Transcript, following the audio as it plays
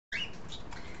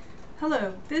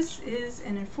Hello, this is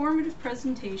an informative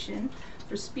presentation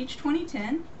for Speech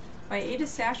 2010 by Ada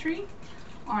Chachere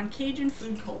on Cajun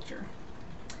food culture.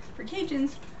 For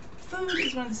Cajuns, food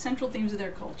is one of the central themes of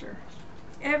their culture.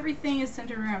 Everything is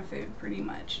centered around food, pretty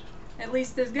much. At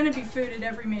least there's going to be food at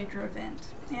every major event.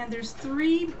 And there's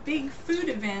three big food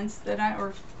events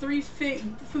or three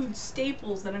food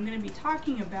staples that I'm going to be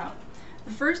talking about.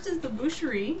 The first is the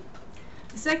Boucherie,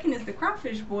 the second is the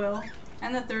Crawfish Boil,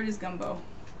 and the third is Gumbo.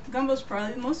 Gumbo's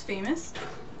probably the most famous.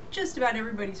 Just about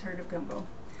everybody's heard of Gumbo.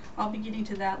 I'll be getting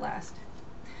to that last.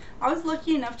 I was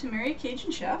lucky enough to marry a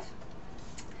Cajun chef,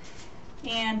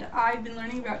 and I've been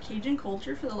learning about Cajun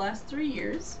culture for the last 3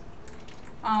 years.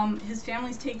 His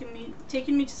family's taken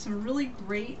me to some really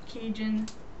great Cajun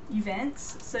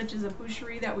events, such as a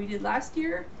Boucherie that we did last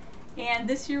year, and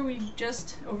this year we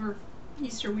just, over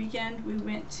Easter weekend, we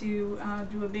went to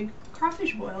do a big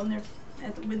crawfish boil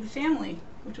with the family,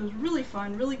 which was really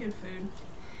fun, really good food.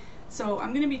 So I'm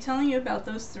going to be telling you about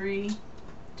those three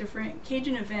different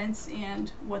Cajun events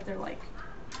and what they're like.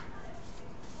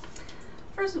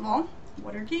 First of all,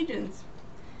 what are Cajuns?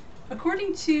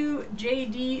 According to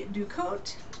J.D.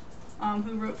 Ducote,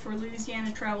 who wrote for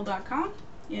LouisianaTravel.com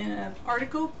in an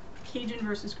article, Cajun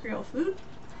versus Creole Food,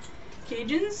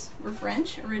 Cajuns were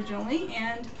French originally,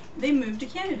 and they moved to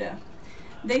Canada.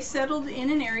 They settled in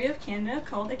an area of Canada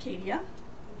called Acadia,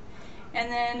 and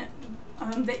then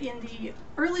in the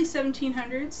early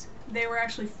 1700s, they were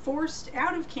actually forced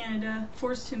out of Canada,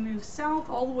 forced to move south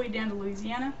all the way down to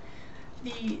Louisiana.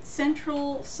 The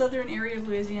central southern area of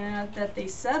Louisiana that they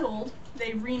settled,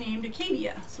 they renamed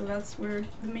Acadia, so that's where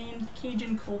the main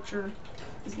Cajun culture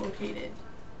is located.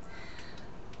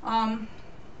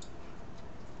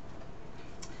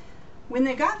 When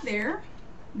they got there,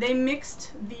 they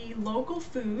mixed the local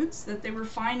foods that they were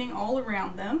finding all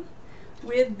around them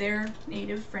with their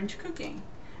native French cooking,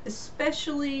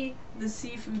 especially the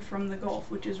seafood from the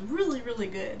Gulf, which is really, really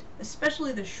good,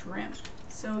 especially the shrimp.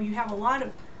 So you have a lot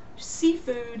of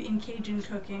seafood in Cajun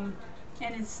cooking,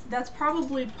 and that's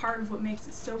probably part of what makes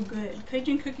it so good.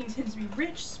 Cajun cooking tends to be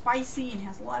rich, spicy, and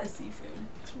has a lot of seafood.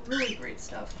 It's really great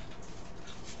stuff.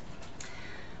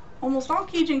 Almost all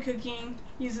Cajun cooking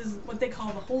uses what they call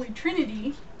the Holy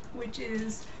Trinity, which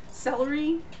is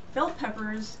celery, bell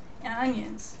peppers, and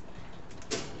onions.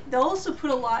 They'll also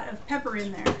put a lot of pepper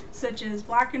in there, such as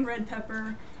black and red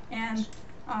pepper and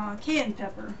cayenne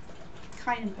pepper.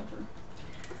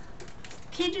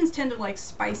 Cajuns tend to like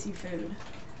spicy food.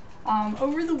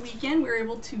 Over the weekend, we were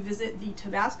able to visit the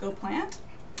Tabasco plant.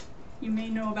 You may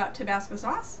know about Tabasco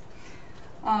sauce.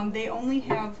 They only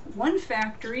have one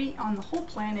factory on the whole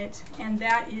planet, and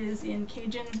that is in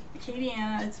Cajun,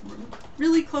 Acadiana. It's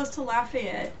really close to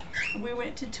Lafayette. We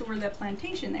went to tour that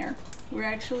plantation there. We were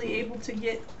actually able to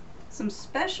get some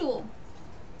special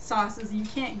sauces you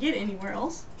can't get anywhere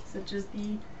else, such as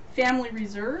the Family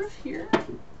Reserve here.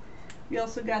 We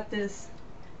also got this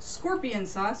scorpion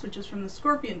sauce, which is from the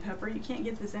scorpion pepper. You can't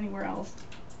get this anywhere else.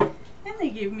 And they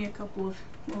gave me a couple of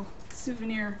little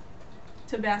souvenir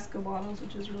Tabasco bottles,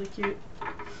 which is really cute.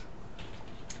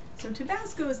 So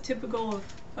Tabasco is typical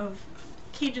of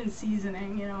Cajun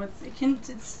seasoning. You know,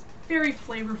 it's very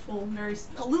flavorful,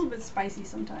 a little bit spicy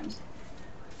sometimes.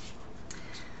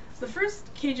 The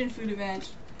first Cajun food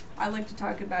event I like to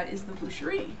talk about is the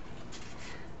Boucherie.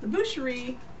 The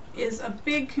Boucherie is a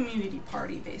big community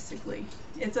party, basically.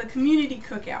 It's a community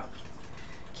cookout.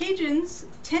 Cajuns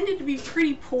tended to be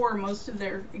pretty poor most of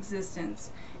their existence,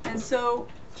 and so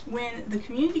when the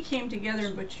community came together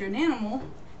and butchered an animal,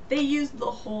 they used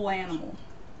the whole animal.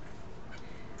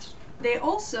 They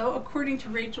also, according to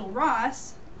Rachel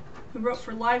Ross, who wrote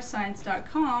for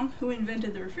LiveScience.com, who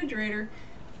invented the refrigerator,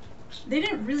 they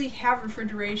didn't really have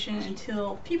refrigeration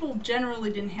until, people generally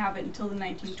didn't have it until the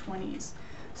 1920s.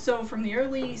 So from the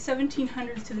early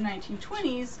 1700s to the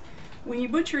 1920s, when you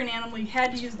butcher an animal, you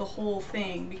had to use the whole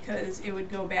thing because it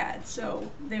would go bad. So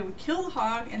they would kill the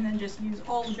hog and then just use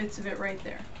all the bits of it right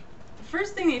there. The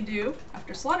first thing they do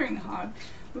after slaughtering the hog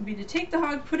would be to take the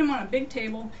hog, put him on a big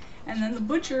table, and then the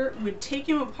butcher would take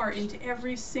him apart into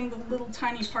every single little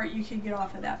tiny part you could get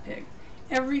off of that pig.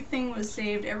 Everything was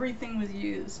saved, everything was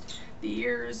used. The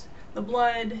ears, the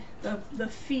blood, the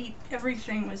feet,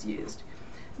 everything was used.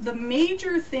 The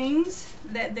major things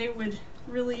that they would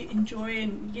really enjoy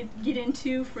and get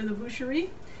into for the Boucherie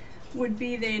would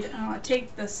be they'd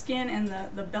take the skin and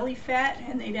the belly fat,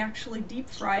 and they'd actually deep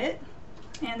fry it,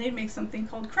 and they'd make something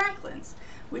called cracklins,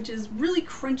 which is really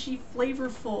crunchy,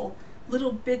 flavorful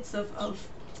little bits of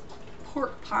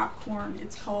pork popcorn,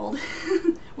 it's called,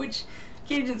 which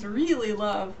Cajuns really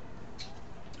love.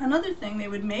 Another thing they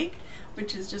would make,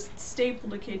 which is just staple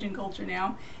to Cajun culture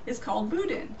now, is called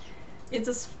boudin. It's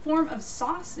a form of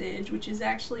sausage, which is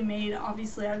actually made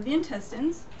obviously out of the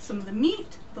intestines, some of the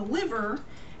meat, the liver,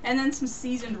 and then some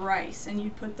seasoned rice, and you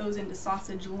put those into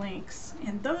sausage links,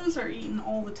 and those are eaten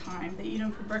all the time. They eat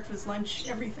them for breakfast, lunch,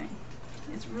 everything.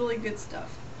 It's really good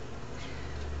stuff.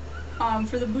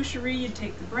 For the boucherie, you'd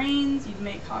take the brains, you'd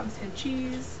make hogshead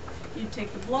cheese, you'd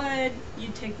take the blood,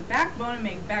 you'd take the backbone and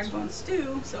make backbone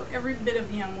stew, so every bit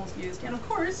of the animal's used. And of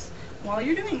course, while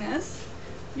you're doing this,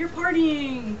 you're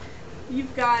partying.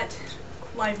 You've got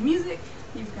live music,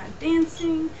 you've got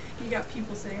dancing, you've got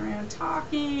people sitting around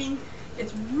talking.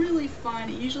 It's really fun.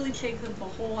 It usually takes up the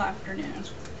whole afternoon.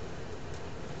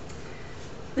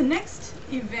 The next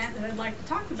event that I'd like to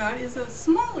talk about is a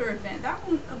smaller event. That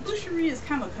one, a boucherie, is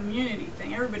kind of a community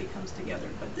thing. Everybody comes together.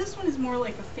 But this one is more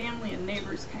like a family and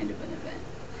neighbors kind of an event.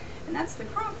 And that's the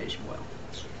Crawfish Boil.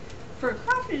 For a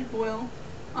Crawfish Boil,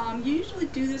 you usually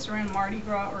do this around Mardi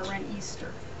Gras or around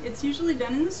Easter. It's usually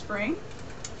done in the spring,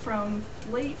 from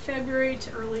late February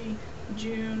to early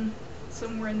June,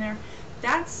 somewhere in there.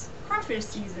 That's crawfish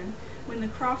season, when the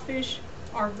crawfish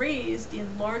are raised in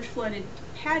large flooded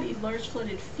paddies, large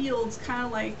flooded fields, kind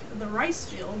of like the rice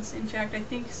fields. In fact, I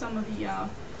think some of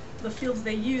the fields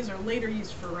they use are later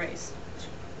used for rice.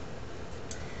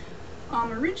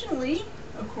 Originally,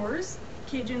 of course,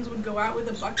 Cajuns would go out with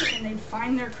a bucket and they'd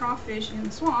find their crawfish in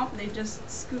the swamp. They'd just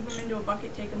scoop them into a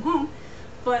bucket, take them home.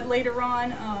 But later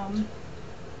on,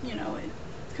 you know,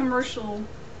 commercial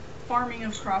farming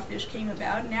of crawfish came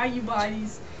about. Now you buy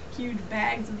these huge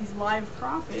bags of these live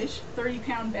crawfish.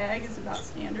 30-pound bag is about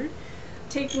standard.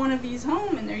 Take one of these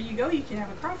home and there you go, you can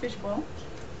have a crawfish boil.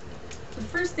 The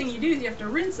first thing you do is you have to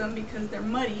rinse them because they're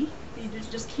muddy. They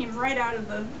just came right out of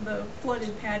the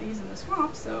flooded paddies in the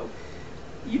swamp, so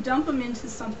you dump them into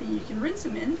something you can rinse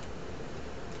them in.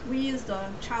 We used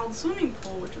a child swimming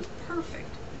pool, which was perfect,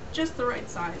 just the right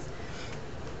size.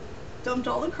 Dumped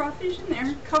all the crawfish in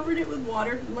there, covered it with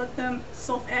water, let them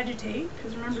self-agitate,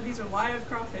 because remember these are live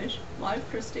crawfish, live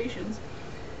crustaceans.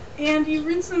 And you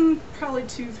rinse them probably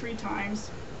 2-3 times.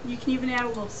 You can even add a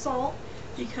little salt,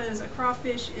 because a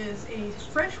crawfish is a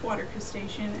freshwater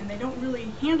crustacean and they don't really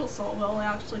handle salt well. It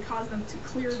actually causes them to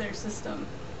clear their system,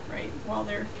 right, while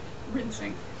they're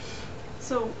rinsing.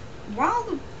 So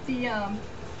while the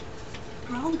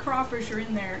crawfish are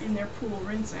in their pool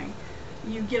rinsing,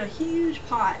 you get a huge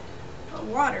pot of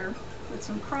water with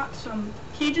some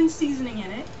Cajun seasoning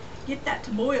in it, get that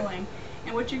to boiling,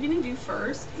 and what you're going to do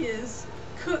first is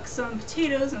cook some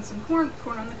potatoes and some corn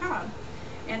on the cob,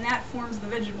 and that forms the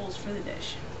vegetables for the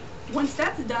dish. Once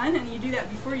that's done, and you do that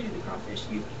before you do the crawfish,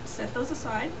 you set those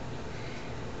aside.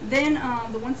 Then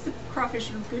once the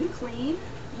crawfish are good and clean,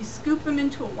 you scoop them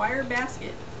into a wire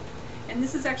basket, and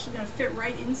this is actually going to fit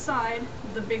right inside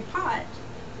the big pot,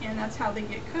 and that's how they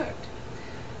get cooked.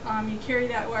 You carry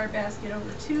that wire basket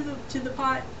over to the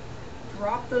pot,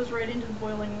 drop those right into the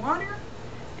boiling water,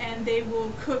 and they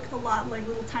will cook a lot like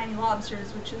little tiny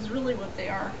lobsters, which is really what they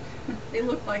are. They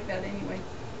look like that anyway.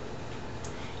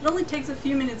 It only takes a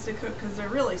few minutes to cook because they're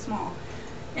really small.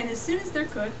 And as soon as they're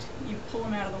cooked, you pull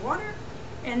them out of the water,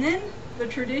 and then the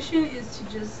tradition is to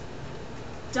just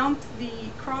dump the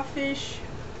crawfish,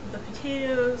 the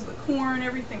potatoes, the corn,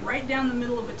 everything right down the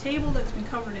middle of a table that's been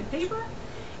covered in paper,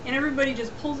 and everybody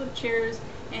just pulls up chairs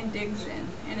and digs in.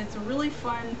 And it's a really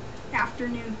fun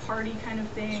afternoon party kind of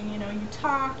thing. You know, you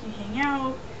talk, you hang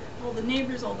out, all the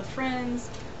neighbors, all the friends,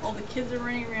 all the kids are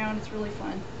running around. It's really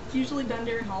fun. It's usually done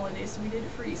during holidays, so we did it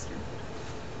for Easter.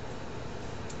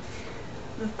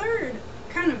 The third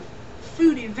kind of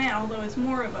food event, although it's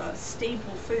more of a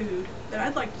staple food that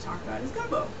I'd like to talk about, is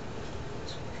gumbo.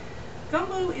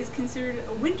 Gumbo is considered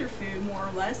a winter food, more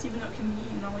or less, even though it can be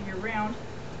eaten all year round.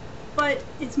 But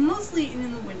it's mostly eaten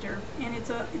in the winter, and it's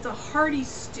a hearty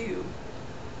stew.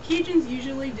 Cajuns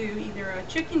usually do either a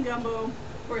chicken gumbo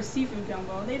or a seafood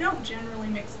gumbo. They don't generally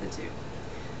mix the two.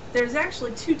 There's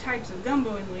actually two types of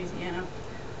gumbo in Louisiana.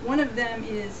 One of them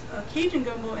is a Cajun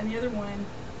gumbo, and the other one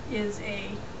is a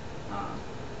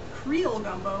Creole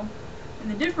gumbo.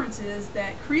 And the difference is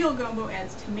that Creole gumbo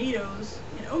adds tomatoes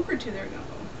and okra to their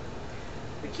gumbo.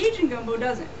 The Cajun gumbo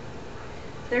doesn't.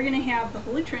 They're going to have the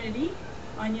Holy Trinity,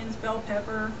 onions, bell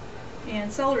pepper,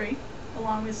 and celery,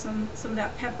 along with some of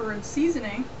that pepper and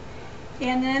seasoning.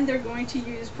 And then they're going to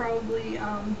use probably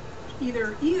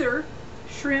either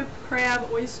shrimp, crab,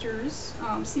 oysters,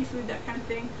 seafood, that kind of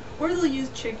thing, or they'll use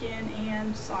chicken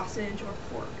and sausage or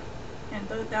pork. And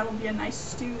that'll be a nice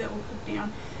stew that will cook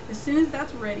down. As soon as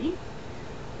that's ready,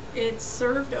 it's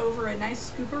served over a nice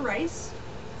scoop of rice,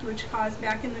 which caused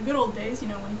back in the good old days, you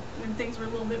know, when things were a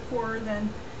little bit poorer than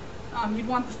You'd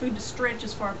want the food to stretch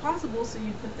as far as possible, so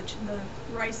you'd put the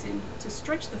rice in to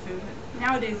stretch the food.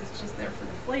 Nowadays it's just there for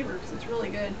the flavor because it's really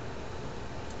good.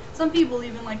 Some people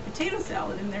even like potato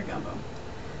salad in their gumbo.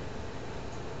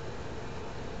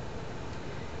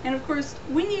 And of course,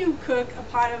 when you cook a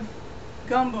pot of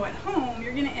gumbo at home,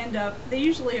 you're going to end up, they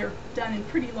usually are done in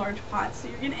pretty large pots, so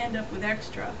you're going to end up with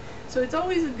extra. So it's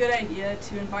always a good idea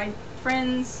to invite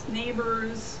friends,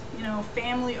 neighbors,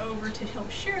 family over to help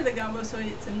share the gumbo, so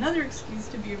it's another excuse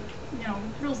to be,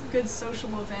 real good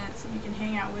social event, so you can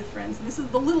hang out with friends. And this is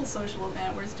the little social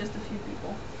event where it's just a few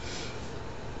people.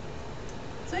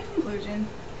 So in conclusion,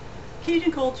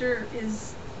 Cajun culture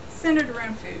is centered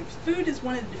around food. Food is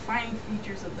one of the defining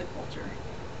features of the culture.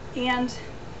 And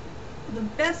the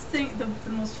best thing, the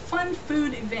most fun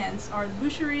food events are the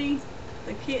Boucherie,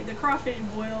 the Crawfish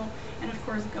Boil, and of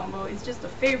course Gumbo is just a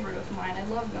favorite of mine. I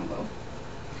love Gumbo.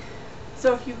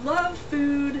 So if you love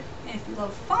food and if you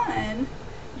love fun,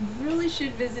 you really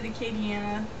should visit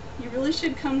Acadiana. You really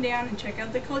should come down and check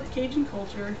out the Cajun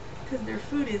culture, because their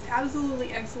food is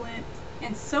absolutely excellent,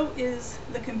 and so is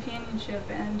the companionship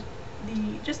and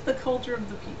just the culture of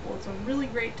the people. It's a really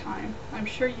great time. I'm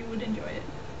sure you would enjoy it.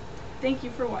 Thank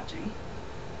you for watching.